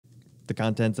The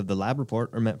contents of the lab report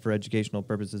are meant for educational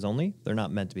purposes only. They're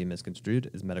not meant to be misconstrued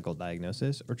as medical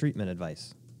diagnosis or treatment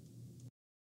advice.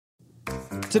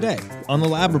 Today, on the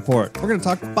lab report, we're going to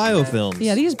talk biofilms.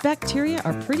 Yeah, these bacteria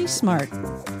are pretty smart.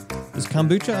 Is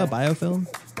kombucha a biofilm?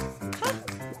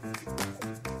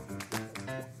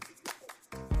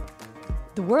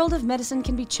 The world of medicine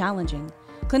can be challenging.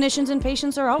 Clinicians and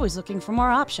patients are always looking for more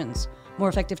options, more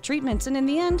effective treatments, and in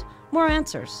the end, more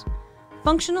answers.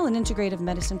 Functional and integrative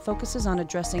medicine focuses on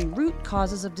addressing root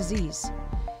causes of disease.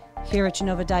 Here at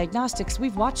Genova Diagnostics,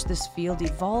 we've watched this field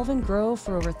evolve and grow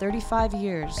for over 35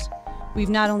 years. We've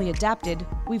not only adapted,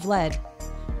 we've led.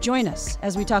 Join us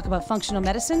as we talk about functional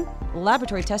medicine,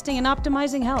 laboratory testing, and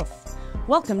optimizing health.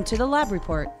 Welcome to the Lab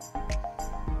Report.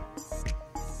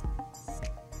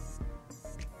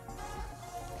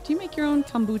 Do you make your own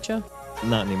kombucha?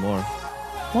 Not anymore.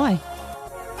 Why?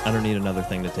 I don't need another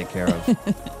thing to take care of.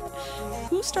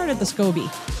 Who started the SCOBY?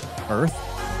 Earth?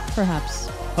 Perhaps.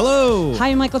 Hello!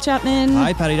 Hi, Michael Chapman.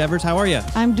 Hi, Patti Devers. How are you?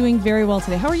 I'm doing very well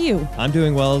today. How are you? I'm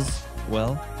doing well.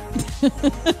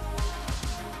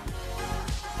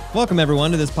 Welcome,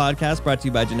 everyone, to this podcast brought to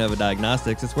you by Genova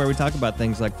Diagnostics. It's where we talk about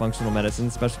things like functional medicine,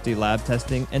 specialty lab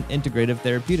testing, and integrative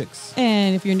therapeutics.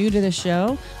 And if you're new to this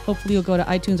show, hopefully you'll go to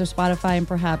iTunes or Spotify and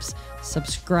perhaps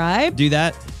subscribe. Do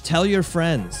that. Tell your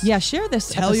friends. Yeah, share this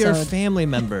Tell episode. your family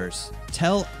members.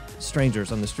 Tell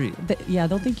strangers on the street. Yeah,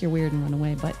 they'll think you're weird and run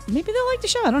away, but maybe they'll like the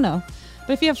show. I don't know.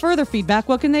 But if you have further feedback,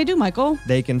 what can they do, Michael?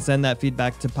 They can send that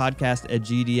feedback to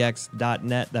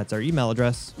podcast@gdx.net. That's our email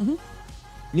address. Mm-hmm.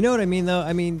 You know what I mean, though?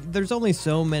 I mean, there's only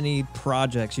so many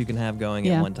projects you can have going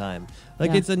at one time.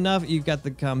 Like, it's enough. You've got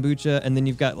the kombucha, and then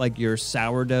you've got, like, your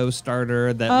sourdough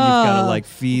starter that you've got to, like,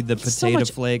 feed the potato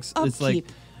flakes. Upkeep. It's like,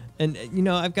 and, you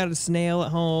know, I've got a snail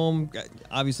at home.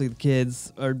 Obviously, the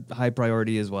kids are high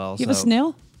priority as well. You have a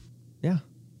snail? Yeah.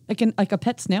 Like a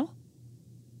pet snail?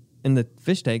 In the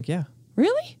fish tank, yeah.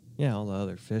 Really? Yeah, all the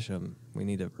other fish we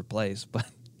need to replace, but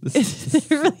Is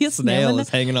there really a snail is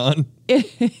hanging on.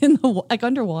 Like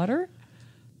underwater?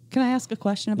 Can I ask a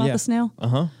question about the snail?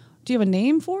 Uh-huh. Do you have a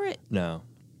name for it? No.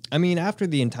 I mean, after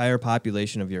the entire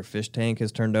population of your fish tank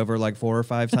has turned over like 4 or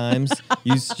 5 times,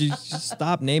 you just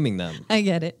stop naming them. I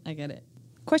get it.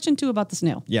 Question 2 about the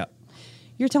snail. Yeah.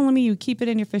 You're telling me you keep it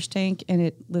in your fish tank and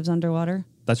it lives underwater?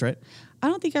 That's right. I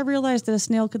don't think I realized that a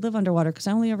snail could live underwater because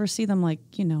I only ever see them,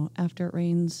 like, you know, after it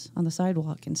rains on the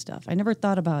sidewalk and stuff. I never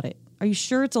thought about it. Are you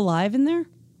sure it's alive in there?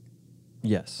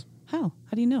 Yes. How?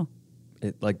 How do you know?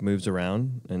 It, like, moves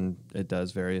around and it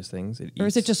does various things. It eats. Or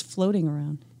is it just floating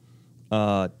around?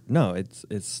 No, it's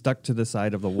stuck to the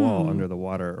side of the wall under the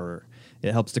water, or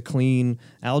it helps to clean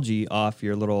algae off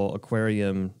your little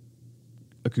aquarium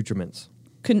accoutrements.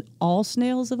 Can all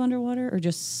snails live underwater or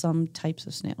just some types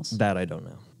of snails? That I don't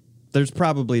know. There's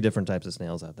probably different types of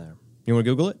snails out there. You want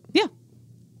to Google it? Yeah.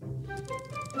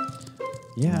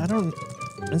 Yeah, I don't...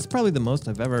 It's probably the most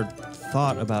I've ever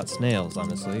thought about snails,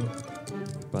 honestly.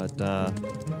 But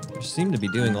you seem to be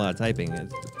doing a lot of typing.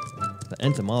 The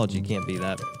entomology can't be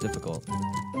that difficult.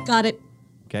 Got it.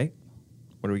 Okay.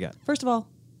 What do we got? First of all,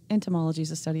 entomology is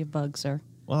the study of bugs, sir.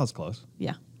 Well, that's close.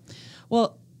 Yeah.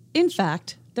 Well, in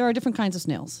fact, there are different kinds of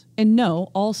snails. And no,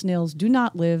 all snails do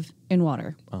not live in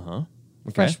water. Uh-huh.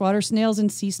 Okay. Freshwater snails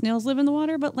and sea snails live in the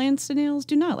water, but land snails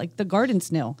do not, like the garden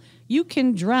snail. You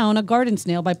can drown a garden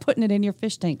snail by putting it in your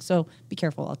fish tank, so be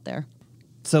careful out there.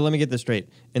 So let me get this straight.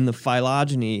 In the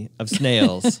phylogeny of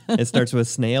snails, it starts with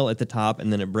snail at the top,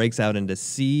 and then it breaks out into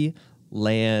sea,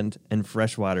 land, and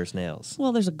freshwater snails.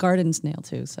 Well, there's a garden snail,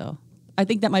 too, so I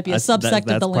think that might be a subsect of the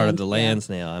land. That's part of the land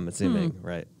snail, I'm assuming,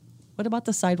 right? What about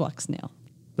the sidewalk snail?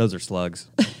 Those are slugs.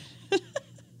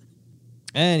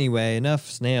 Anyway, enough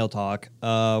snail talk.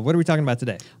 What are we talking about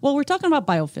today? Well, we're talking about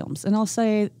biofilms, and I'll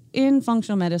say in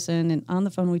functional medicine and on the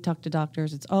phone when we talk to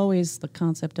doctors, it's always the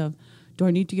concept of, do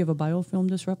I need to give a biofilm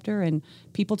disruptor? And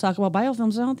people talk about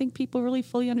biofilms. I don't think people really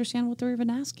fully understand what they're even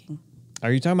asking.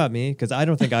 Are you talking about me? Because I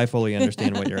don't think I fully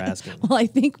understand what you're asking. Well, I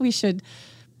think we should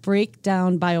break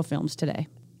down biofilms today.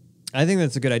 I think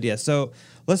that's a good idea. So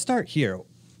let's start here.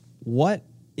 What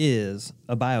is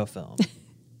a biofilm?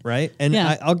 Right? And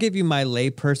Yeah. I'll give you my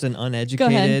layperson,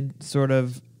 uneducated sort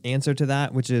of answer to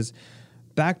that, which is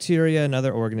bacteria and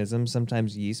other organisms,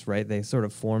 sometimes yeast, right? They sort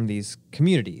of form these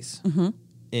communities. Mm-hmm.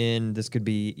 And this could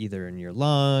be either in your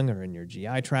lung or in your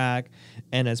GI tract.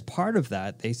 And as part of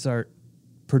that, they start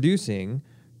producing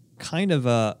kind of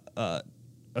a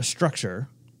structure,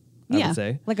 I would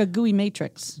say, like a gooey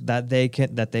matrix. that they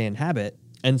inhabit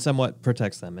And somewhat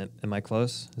protects them. Am I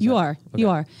close? You are.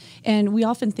 And we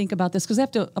often think about this because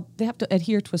they have to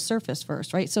adhere to a surface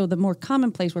first, right? So the more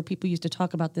commonplace where people used to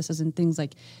talk about this is in things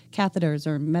like catheters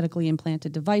or medically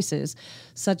implanted devices,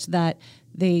 such that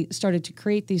they started to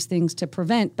create these things to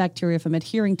prevent bacteria from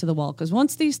adhering to the wall. Because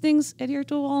once these things adhere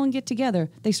to a wall and get together,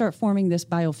 they start forming this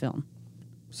biofilm.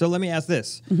 So let me ask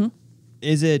this.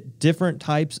 Is it different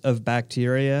types of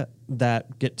bacteria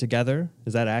that get together?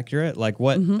 Is that accurate? Like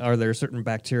what are there certain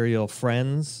bacterial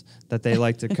friends that they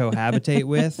like to cohabitate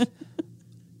with?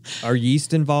 Are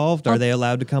yeast involved? Are they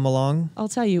allowed to come along? I'll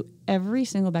tell you, every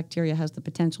single bacteria has the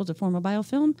potential to form a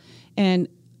biofilm. And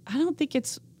I don't think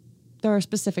there are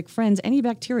specific friends. Any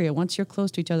bacteria, once you're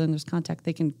close to each other and there's contact,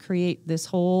 they can create this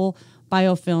whole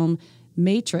biofilm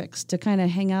matrix to kind of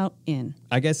hang out in.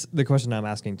 I guess the question I'm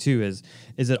asking too is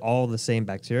it all the same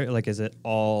bacteria? Like, is it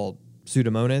all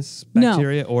Pseudomonas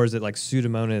bacteria? No. Or is it like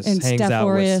Pseudomonas and hangs out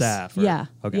with staph?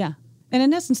 Yeah. And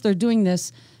in essence, they're doing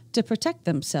this to protect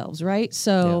themselves, right?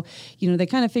 So, they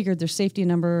kind of figured there's safety in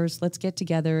numbers, let's get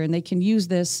together, and they can use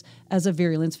this as a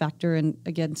virulence factor and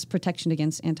against protection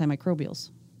against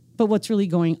antimicrobials. But what's really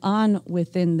going on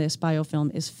within this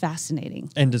biofilm is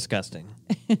fascinating. And disgusting.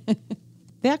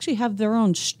 They actually have their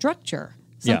own structure,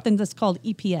 something that's called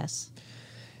EPS.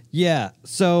 Yeah.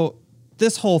 So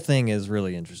this whole thing is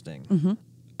really interesting.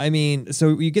 I mean,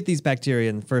 so you get these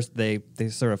bacteria, and first they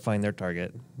sort of find their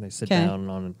target. They sit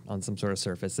down on some sort of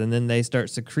surface, and then they start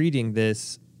secreting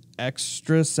this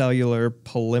extracellular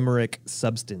polymeric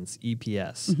substance,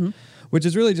 EPS, which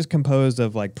is really just composed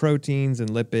of like proteins and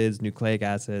lipids, nucleic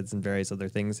acids, and various other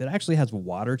things. It actually has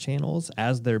water channels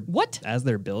as they're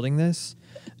building this,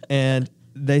 and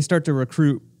they start to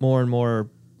recruit more and more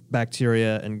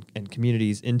bacteria and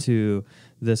communities into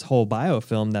this whole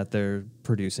biofilm that they're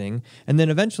producing. And then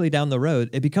eventually down the road,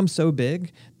 it becomes so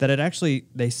big that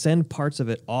they send parts of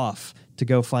it off to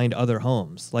go find other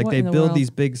homes. Like they build these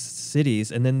big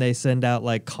cities and then they send out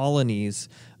like colonies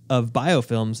of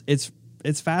biofilms.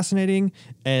 It's fascinating,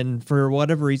 and for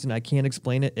whatever reason, I can't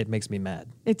explain it. It makes me mad.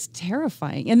 It's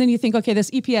terrifying. And then you think, okay, this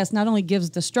EPS not only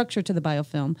gives the structure to the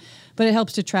biofilm, but it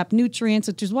helps to trap nutrients,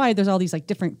 which is why there's all these like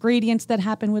different gradients that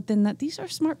happen within that. These are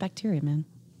smart bacteria, man.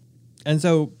 And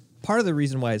so part of the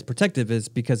reason why it's protective is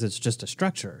because it's just a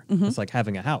structure. It's like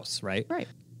having a house, right? Right.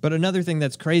 But another thing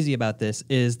that's crazy about this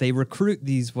is they recruit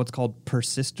these what's called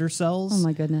persister cells. Oh,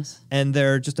 my goodness. And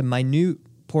they're just a minute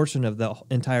portion of the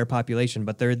entire population,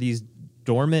 but they're these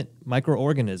dormant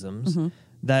microorganisms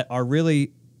that are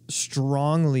really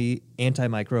strongly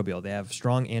antimicrobial. They have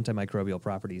strong antimicrobial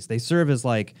properties. They serve as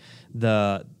like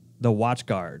the watch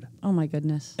guard. Oh my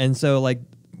goodness. And so like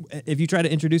if you try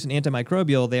to introduce an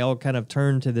antimicrobial, they all kind of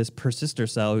turn to this persister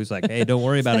cell who's like, hey, don't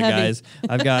worry about it, guys.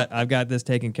 I've got this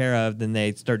taken care of. Then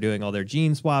they start doing all their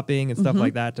gene swapping and stuff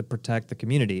like that to protect the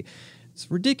community. It's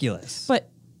ridiculous.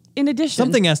 But in addition,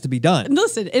 something has to be done.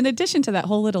 Listen, in addition to that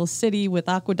whole little city with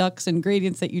aqueducts and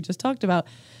gradients that you just talked about,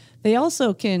 they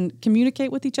also can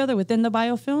communicate with each other within the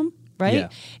biofilm, right? Yeah.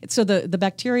 So the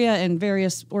bacteria and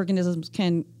various organisms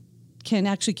can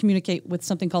actually communicate with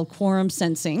something called quorum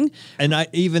sensing. And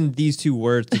even these two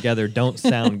words together don't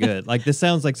sound good. Like this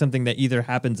sounds like something that either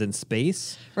happens in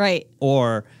space, right,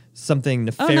 or something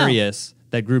nefarious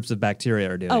that groups of bacteria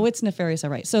are doing. Oh, it's nefarious, all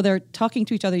right. So they're talking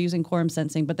to each other using quorum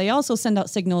sensing, but they also send out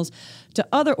signals to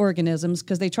other organisms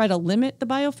because they try to limit the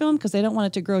biofilm because they don't want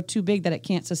it to grow too big that it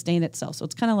can't sustain itself. So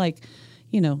it's kind of like,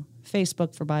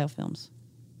 Facebook for biofilms.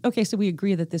 Okay, so we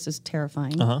agree that this is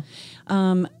terrifying.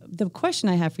 The question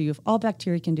I have for you, if all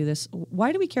bacteria can do this,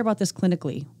 why do we care about this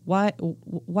clinically?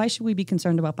 Why should we be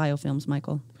concerned about biofilms,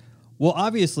 Michael? Well,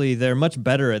 obviously, they're much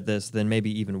better at this than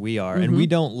maybe even we are, and we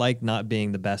don't like not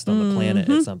being the best on the planet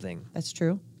at something. That's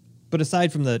true. But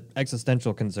aside from the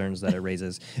existential concerns that it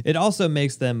raises, it also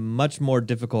makes them much more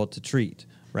difficult to treat,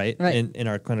 right? In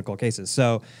our clinical cases.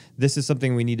 So this is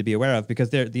something we need to be aware of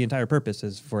because the entire purpose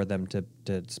is for them to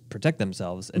protect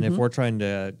themselves. And if we're trying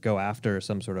to go after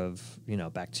some sort of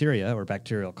bacteria or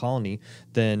bacterial colony,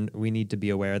 then we need to be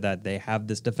aware that they have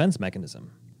this defense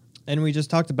mechanism. And we just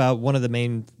talked about one of the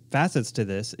main facets to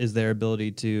this is their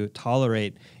ability to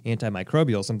tolerate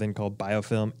antimicrobial, something called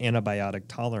biofilm antibiotic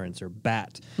tolerance, or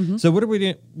BAT. So what are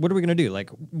we going to do? Like,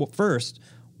 first,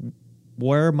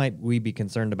 where might we be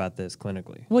concerned about this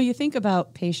clinically? Well, you think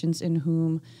about patients in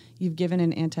whom you've given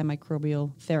an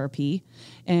antimicrobial therapy,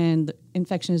 and the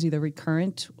infection is either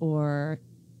recurrent or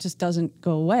just doesn't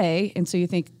go away. And so you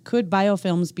think, could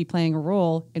biofilms be playing a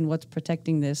role in what's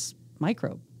protecting this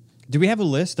microbe? Do we have a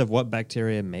list of what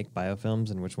bacteria make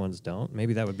biofilms and which ones don't?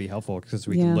 Maybe that would be helpful because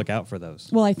we can look out for those.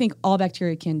 Well, I think all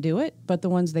bacteria can do it, but the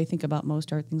ones they think about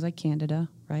most are things like Candida,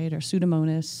 right, or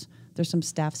Pseudomonas. There's some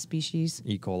staph species.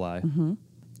 E. coli. Mm-hmm.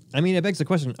 I mean, it begs the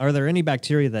question, are there any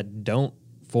bacteria that don't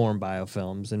form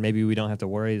biofilms? And maybe we don't have to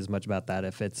worry as much about that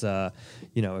if it's,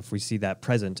 if we see that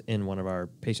present in one of our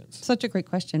patients. Such a great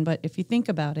question. But if you think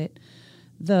about it,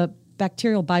 the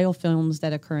bacterial biofilms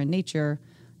that occur in nature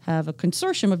have a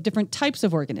consortium of different types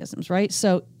of organisms, right?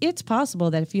 So it's possible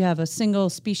that if you have a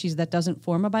single species that doesn't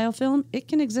form a biofilm, it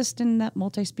can exist in that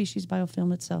multi-species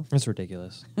biofilm itself. That's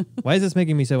ridiculous. Why is this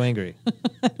making me so angry?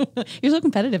 You're so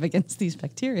competitive against these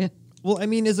bacteria. Well, I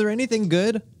mean, is there anything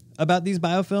good about these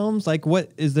biofilms? Like,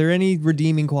 is there any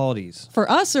redeeming qualities? For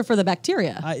us or for the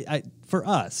bacteria? For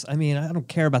us. I mean, I don't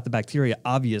care about the bacteria,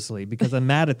 obviously, because I'm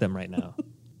mad at them right now.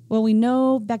 Well, we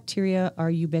know bacteria are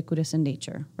ubiquitous in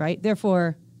nature, right?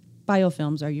 Therefore,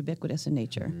 biofilms are ubiquitous in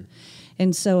nature. Mm-hmm.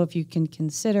 And so if you can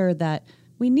consider that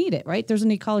we need it, right? There's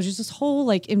an ecology, there's this whole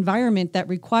environment that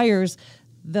requires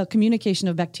the communication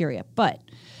of bacteria. But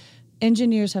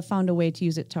engineers have found a way to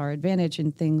use it to our advantage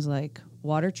in things like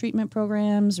water treatment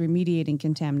programs, remediating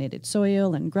contaminated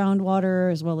soil and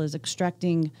groundwater, as well as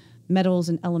extracting metals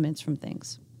and elements from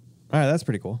things. All right, that's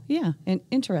pretty cool. Yeah, and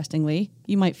interestingly,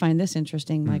 you might find this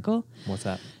interesting, Michael. What's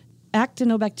that?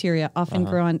 Actinobacteria often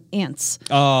grow on ants,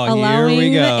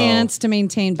 allowing the ants to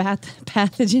maintain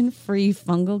pathogen-free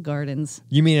fungal gardens.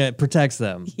 You mean it protects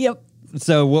them? Yep.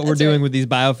 So what we're doing with these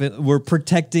biofilms, we're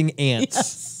protecting ants.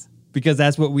 Yes. Because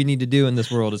that's what we need to do in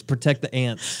this world is protect the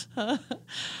ants.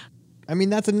 I mean,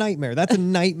 that's a nightmare. That's a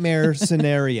nightmare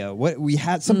scenario.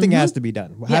 Something has to be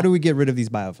done. How do we get rid of these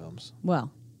biofilms? Well,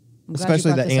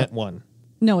 especially the ant one.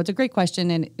 No, it's a great question,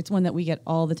 and it's one that we get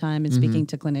all the time in speaking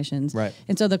to clinicians. Right.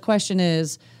 And so the question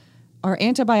is, are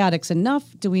antibiotics enough?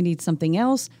 Do we need something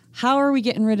else? How are we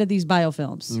getting rid of these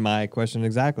biofilms? My question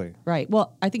exactly. Right.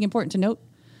 Well, I think important to note,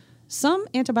 some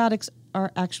antibiotics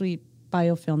are actually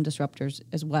biofilm disruptors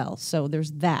as well. So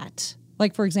there's that.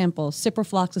 Like, for example,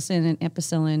 ciprofloxacin and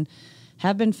ampicillin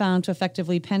have been found to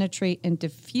effectively penetrate and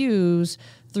diffuse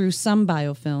through some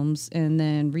biofilms and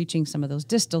then reaching some of those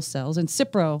distal cells. And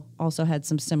Cipro also had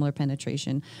some similar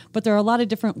penetration. But there are a lot of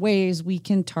different ways we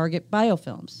can target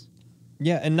biofilms.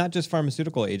 Yeah, and not just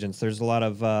pharmaceutical agents. There's a lot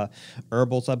of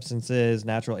herbal substances,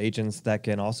 natural agents that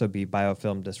can also be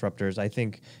biofilm disruptors. I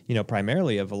think,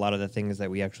 primarily of a lot of the things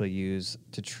that we actually use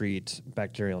to treat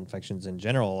bacterial infections in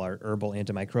general are herbal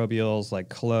antimicrobials like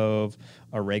clove,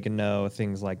 oregano,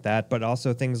 things like that, but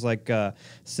also things like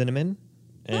cinnamon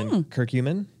and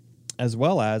curcumin, as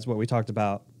well as what we talked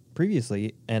about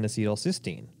previously,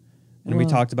 N-acetylcysteine. And we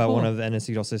talked about one of the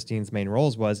N-acetylcysteine's main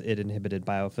roles was it inhibited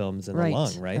biofilms in the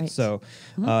lung, right? So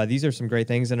these are some great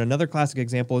things. And another classic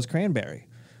example is cranberry,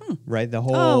 right? The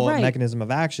whole mechanism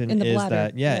of action is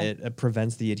bladder. It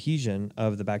prevents the adhesion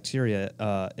of the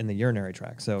bacteria in the urinary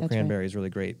tract. So cranberry is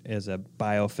really great as a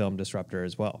biofilm disruptor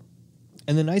as well.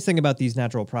 And the nice thing about these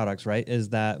natural products, right, is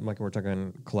that, like we're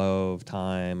talking clove,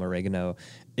 thyme, oregano,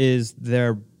 is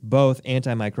they're both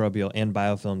antimicrobial and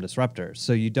biofilm disruptors.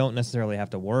 So you don't necessarily have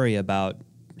to worry about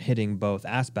hitting both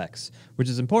aspects, which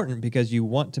is important because you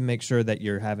want to make sure that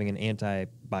you're having an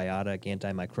antibiotic,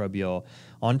 antimicrobial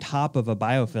on top of a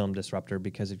biofilm disruptor,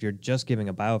 because if you're just giving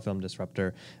a biofilm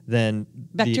disruptor, then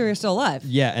bacteria are still alive.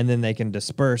 Yeah, and then they can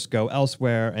disperse, go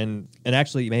elsewhere, and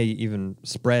actually may even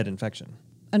spread infection.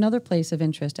 Another place of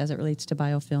interest as it relates to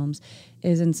biofilms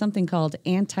is in something called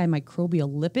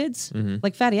antimicrobial lipids,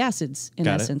 like fatty acids in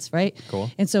essence, right? Cool.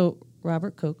 And so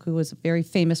Robert Koch, who was a very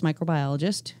famous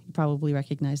microbiologist, you probably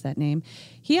recognize that name,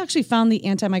 he actually found the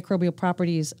antimicrobial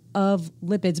properties of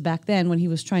lipids back then when he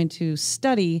was trying to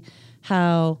study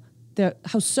how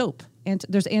soap, and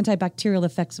there's antibacterial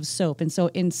effects of soap. And so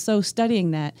in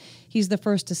studying that, he's the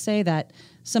first to say that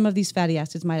some of these fatty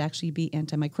acids might actually be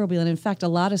antimicrobial. And in fact, a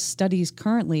lot of studies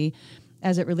currently,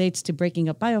 as it relates to breaking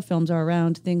up biofilms, are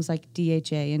around things like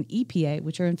DHA and EPA,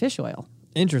 which are in fish oil.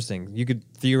 Interesting. You could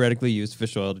theoretically use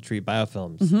fish oil to treat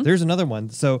biofilms. There's another one.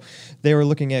 So they were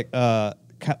looking at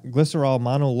glycerol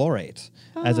monolaurate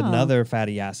as another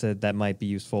fatty acid that might be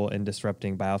useful in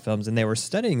disrupting biofilms. And they were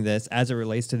studying this as it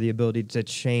relates to the ability to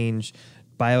change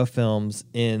biofilms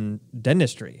in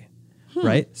dentistry,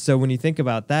 right? So when you think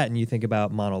about that and you think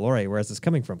about monolaurate, whereas it's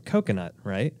coming from coconut,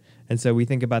 right? And so we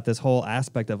think about this whole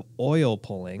aspect of oil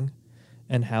pulling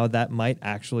and how that might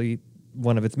actually,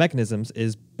 one of its mechanisms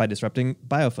is by disrupting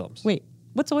biofilms. Wait,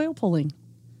 what's oil pulling?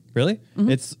 Really?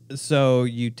 It's so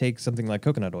you take something like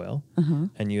coconut oil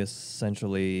and you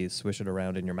essentially swish it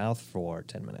around in your mouth for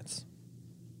 10 minutes.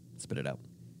 Spit it out.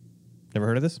 Never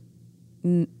heard of this?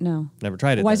 No. Never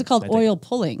tried it. Why then, is it called oil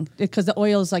pulling? Because the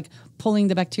oil is like pulling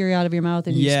the bacteria out of your mouth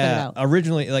and you spit it out.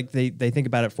 Originally, like they think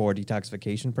about it for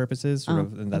detoxification purposes,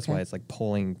 and that's okay. why it's like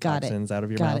pulling Got toxins it. out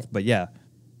of your Got mouth. it. But yeah,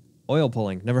 oil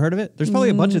pulling. Never heard of it? There's probably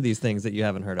a bunch of these things that you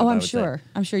haven't heard of. Oh, I I'm would sure. say.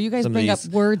 I'm sure you guys Some bring of up these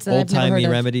words that I've never heard old-timey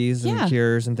of. remedies and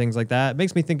cures and things like that. It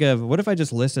makes me think of, what if I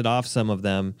just listed off some of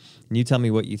them and you tell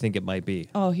me what you think it might be?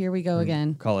 Oh, here we go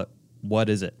again. Call it, what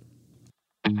is it?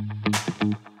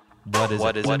 What is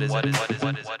it?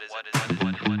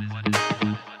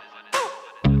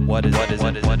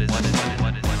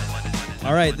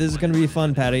 All right, this is going to be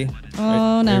fun, Patty.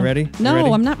 Oh, no. Are you ready? No, You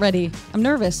ready? I'm not ready. I'm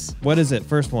nervous. What is it?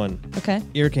 First one. Okay.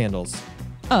 Ear candles.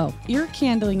 Oh, ear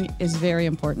candling is very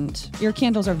important. Ear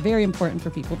candles are very important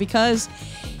for people because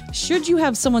should you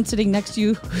have someone sitting next to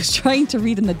you who's trying to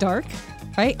read in the dark,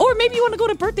 right? Or maybe you want to go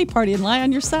to a birthday party and lie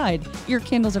on your side. Ear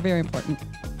candles are very important.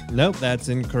 Nope, that's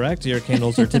incorrect. Ear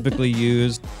candles are typically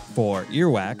used for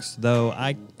earwax, though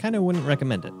I kind of wouldn't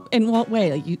recommend it. In what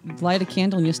way? Like you light a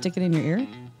candle and you stick it in your ear?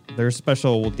 They're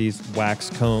special with these wax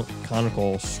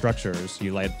conical structures.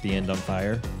 You light the end on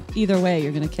fire. Either way,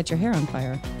 you're going to catch your hair on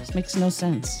fire. This makes no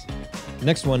sense.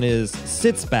 Next one is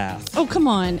sitz bath. Oh, come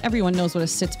on. Everyone knows what a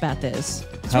sitz bath is.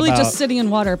 It's How really about- just sitting in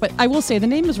water. But I will say the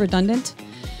name is redundant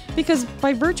because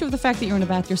by virtue of the fact that you're in a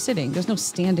bath, you're sitting. There's no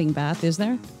standing bath, is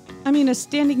there? I mean, a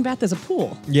standing bath is a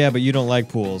pool. Yeah, but you don't like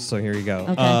pools, so here you go.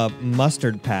 Okay.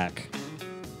 Mustard pack.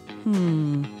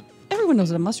 Everyone knows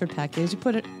what a mustard pack is. You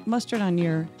put mustard on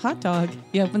your hot dog,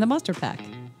 you open the mustard pack.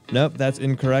 Nope, that's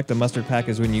incorrect. A mustard pack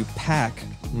is when you pack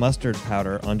mustard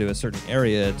powder onto a certain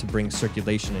area to bring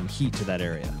circulation and heat to that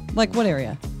area. Like what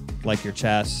area? Like your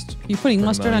chest. You putting or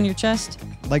mustard pneumonia. on your chest?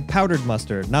 Like powdered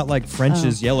mustard, not like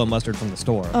French's yellow mustard from the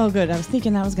store. Oh, good. I was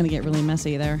thinking that was going to get really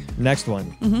messy there. Next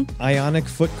one. Ionic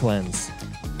foot cleanse.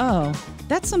 Oh,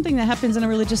 that's something that happens in a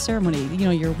religious ceremony. You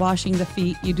know, you're washing the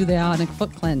feet, you do the ionic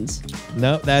foot cleanse.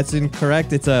 No, that's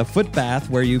incorrect. It's a foot bath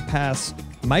where you pass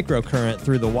microcurrent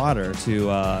through the water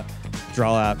to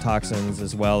draw out toxins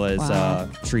as well as Wow.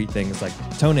 treat things like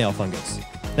toenail fungus.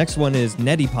 Next one is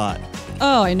neti pot.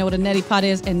 Oh, I know what a neti pot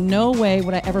is, and no way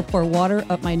would I ever pour water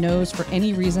up my nose for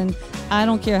any reason. I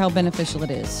don't care how beneficial it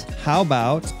is. How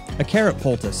about a carrot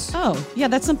poultice? Oh, yeah,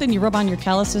 that's something you rub on your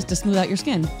calluses to smooth out your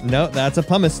skin. No, that's a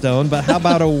pumice stone, but how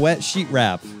about a wet sheet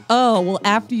wrap? Oh, well,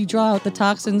 after you draw out the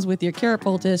toxins with your carrot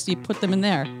poultice, you put them in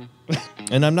there.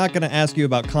 And I'm not going to ask you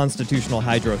about constitutional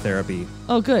hydrotherapy.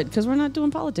 Oh, good, because we're not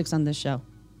doing politics on this show.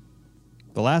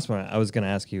 The last one I was going to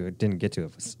ask you, didn't get to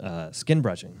it, was skin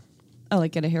brushing. Oh,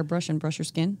 like get a hairbrush and brush your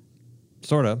skin?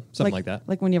 Sort of, something like that.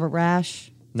 Like when you have a rash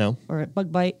No, or a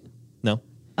bug bite? no.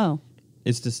 Oh,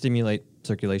 It's to stimulate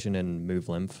circulation and move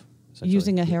lymph. essentially.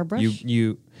 Using a hairbrush?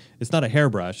 You it's not a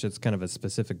hairbrush, it's kind of a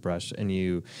specific brush, and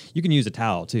you can use a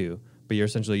towel too, but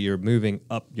you're moving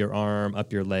up your arm,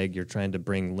 up your leg, you're trying to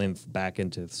bring lymph back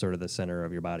into sort of the center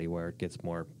of your body where it gets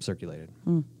more circulated.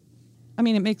 I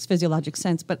mean, it makes physiologic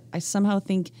sense, but I somehow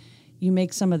think you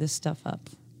make some of this stuff up.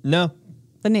 No,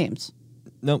 The names.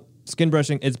 nope. Skin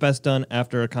brushing, it's best done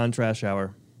after a contrast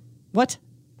shower. What?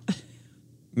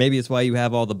 Maybe it's why you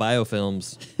have all the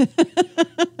biofilms.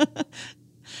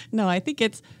 No, I think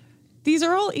these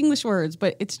are all English words,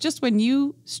 but it's just when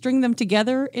you string them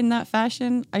together in that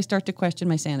fashion, I start to question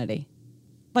my sanity.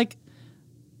 Like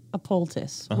a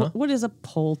poultice. What is a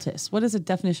poultice? What is the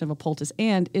definition of a poultice?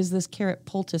 And is this carrot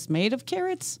poultice made of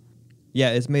carrots?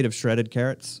 Yeah, it's made of shredded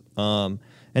carrots.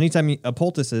 Anytime a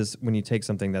poultice is when you take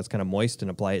something that's kind of moist and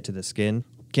apply it to the skin.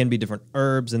 Can be different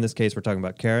herbs. In this case, we're talking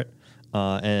about carrot.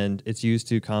 And it's used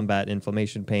to combat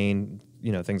inflammation, pain,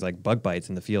 things like bug bites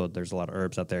in the field. There's a lot of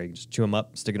herbs out there. You can just chew them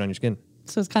up, stick it on your skin.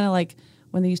 So it's kind of like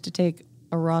when they used to take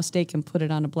a raw steak and put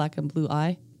it on a black and blue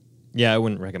eye. Yeah, I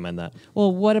wouldn't recommend that.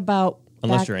 Well, what about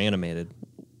Unless you're animated.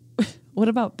 What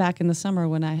about back in the summer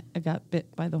when I got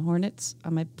bit by the hornets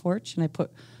on my porch and I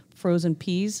put frozen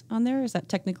peas on there? Is that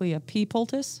technically a pea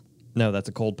poultice? No, that's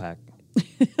a cold pack.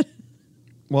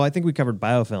 Well, I think we covered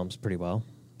biofilms pretty well.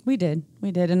 We did.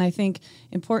 And I think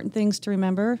important things to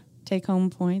remember, take-home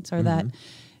points, are that,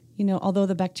 although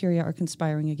the bacteria are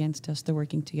conspiring against us, they're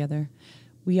working together.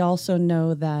 We also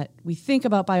know that we think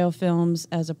about biofilms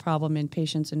as a problem in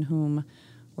patients in whom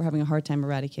we're having a hard time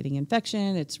eradicating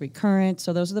infection. It's recurrent.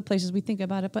 So those are the places we think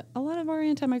about it. But a lot of our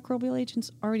antimicrobial agents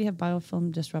already have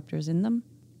biofilm disruptors in them.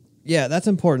 Yeah, that's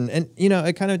important. And,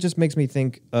 it kind of just makes me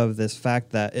think of this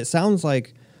fact that it sounds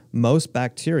like most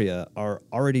bacteria are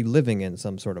already living in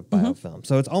some sort of biofilm.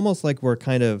 So it's almost like we're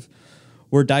kind of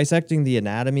we're dissecting the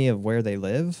anatomy of where they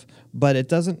live, but it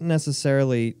doesn't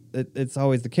necessarily, it's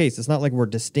always the case. It's not like we're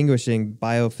distinguishing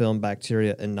biofilm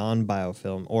bacteria and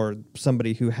non-biofilm, or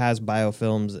somebody who has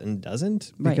biofilms and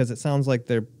doesn't, because it sounds like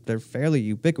they're fairly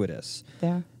ubiquitous.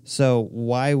 Yeah. So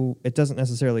why it doesn't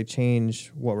necessarily change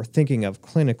what we're thinking of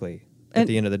clinically at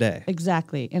the end of the day.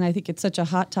 Exactly. And I think it's such a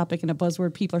hot topic and a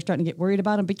buzzword. People are starting to get worried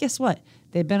about them. But guess what?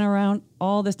 They've been around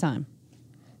all this time.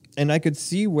 And I could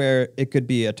see where it could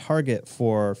be a target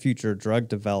for future drug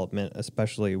development,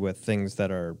 especially with things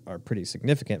that are pretty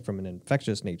significant from an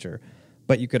infectious nature.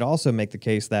 But you could also make the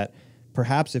case that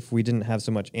perhaps if we didn't have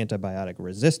so much antibiotic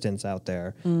resistance out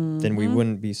there, then we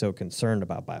wouldn't be so concerned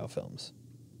about biofilms.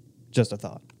 Just a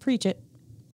thought. Preach it.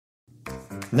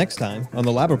 Next time on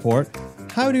the Lab Report,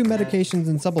 how do medications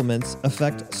and supplements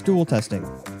affect stool testing?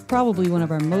 Probably one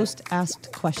of our most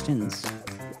asked questions.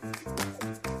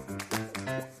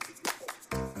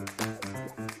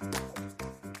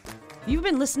 You've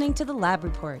been listening to the Lab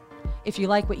Report. If you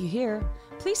like what you hear,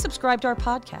 please subscribe to our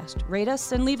podcast, rate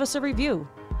us, and leave us a review.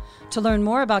 To learn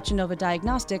more about Genova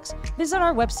Diagnostics, visit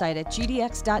our website at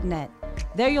gdx.net.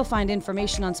 There you'll find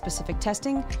information on specific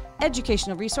testing,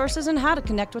 educational resources, and how to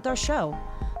connect with our show.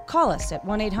 Call us at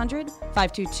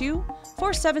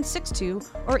 1-800-522-4762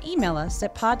 or email us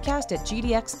at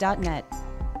podcast@gdx.net.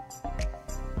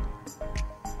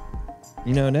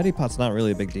 You know, neti pot's not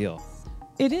really a big deal.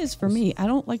 It is for me. I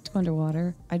don't like to go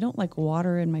underwater. I don't like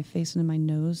water in my face and in my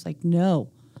nose. Like, no.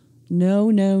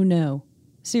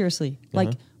 Seriously.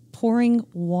 Like pouring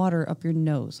water up your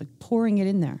nose, like pouring it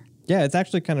in there. Yeah, it's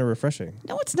actually kind of refreshing.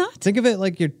 No, it's not. Think of it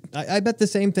like I bet the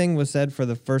same thing was said for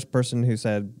the first person who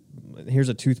said, here's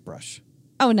a toothbrush.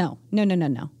 Oh, no. I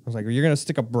was like, you're going to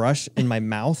stick a brush in my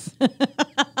mouth?